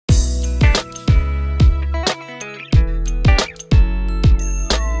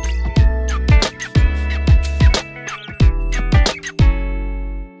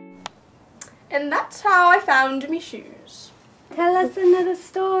found me shoes. Tell us another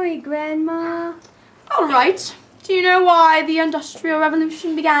story, Grandma. All right. Do you know why the Industrial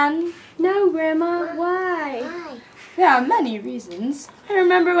Revolution began? No, Grandma. Why? There are many reasons. I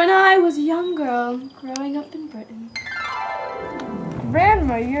remember when I was a young girl growing up in Britain.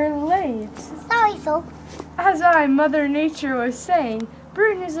 Grandma, you're late. Sorry, Soap. As Mother Nature was saying,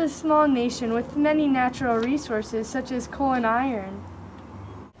 Britain is a small nation with many natural resources such as coal and iron.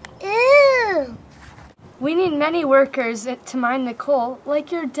 Ew. We need many workers to mine the coal,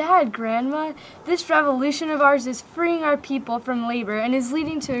 like your dad, Grandma. This revolution of ours is freeing our people from labor and is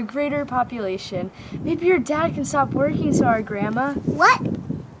leading to a greater population. Maybe your dad can stop working so hard, Grandma. What?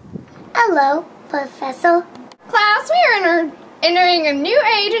 Hello, Professor. Class, we are entering a new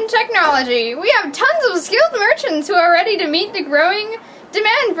age in technology. We have tons of skilled merchants who are ready to meet the growing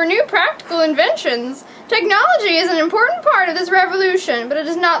demand for new practical inventions. Technology is an important part of this revolution, but it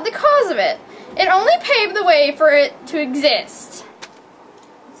is not the cause of it. It only paved the way for it to exist.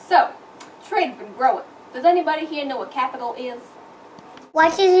 So, trade's been growing. Does anybody here know what capital is?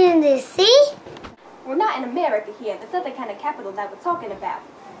 Washington, D.C.? We're not in America here. That's not the kind of capital that we're talking about.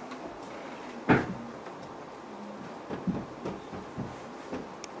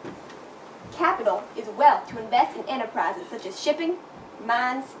 Capital is wealth to invest in enterprises such as shipping,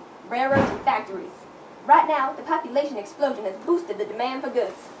 mines, railroads, and factories. Right now, the population explosion has boosted the demand for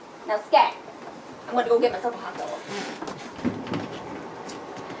goods. Now scat. I'm going to go get myself a hot dog.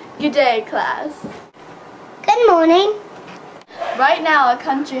 Good day, class. Good morning. Right now, our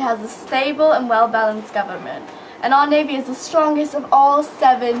country has a stable and well-balanced government, and our Navy is the strongest of all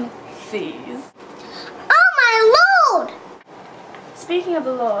 7 seas. Oh, my Lord! Speaking of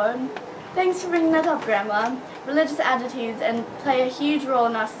the Lord, thanks for bringing that up, Grandma. Religious attitudes play a huge role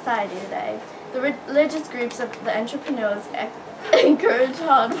in our society today. The religious groups of the entrepreneurs encourage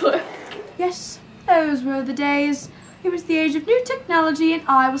hard work. Yes, those were the days. It was the age of new technology, and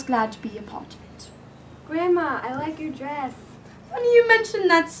I was glad to be a part of it. Grandma, I like your dress. Funny you mentioned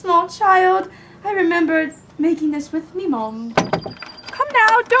that, small child. I remember making this with me mom. Come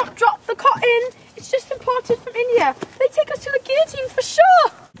now, don't drop the cotton. It's just imported from India. They take us to the guillotine for sure.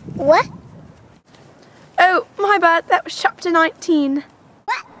 What? Oh, my bad. That was chapter 19.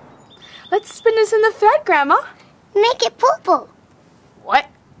 What? Let's spin this in the thread, Grandma. Make it purple. What?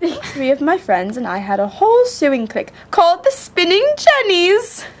 3 of my friends and I had a whole sewing clique called the Spinning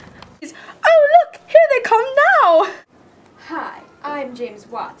Jennies. Oh, look! Here they come now! Hi, I'm James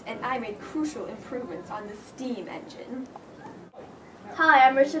Watts, and I made crucial improvements on the steam engine. Hi,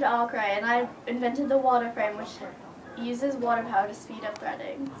 I'm Richard Alcray, and I invented the water frame, which uses water power to speed up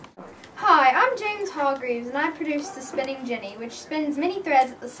threading. Hi, I'm James Hargreaves, and I produced the Spinning Jenny, which spins many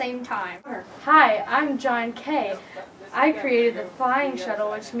threads at the same time. Hi, I'm John Kay. I created the flying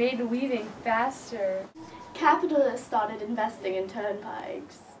shuttle, which made weaving faster. Capitalists started investing in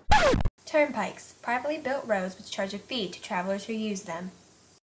turnpikes. Turnpikes, privately built roads which charge a fee to travelers who use them.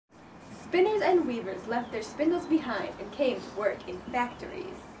 Spinners and weavers left their spindles behind and came to work in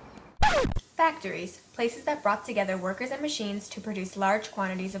factories. Factories, places that brought together workers and machines to produce large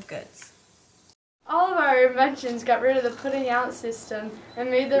quantities of goods. All of our inventions got rid of the putting out system and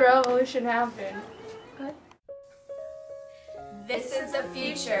made the revolution happen. This is the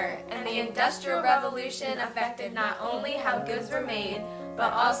future, and the Industrial Revolution affected not only how goods were made,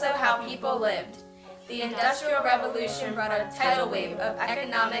 but also how people lived. The Industrial Revolution brought a tidal wave of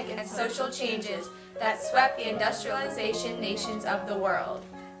economic and social changes that swept the industrialization nations of the world.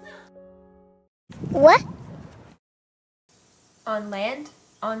 What? On land,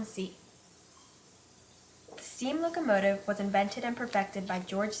 on sea. The steam locomotive was invented and perfected by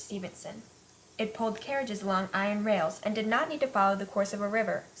George Stephenson. It pulled carriages along iron rails and did not need to follow the course of a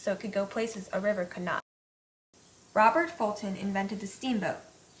river, so it could go places a river could not. Robert Fulton invented the steamboat,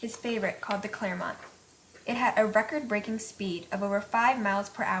 his favorite, called the Clermont. It had a record-breaking speed of over 5 miles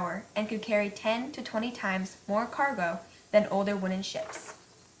per hour and could carry 10 to 20 times more cargo than older wooden ships.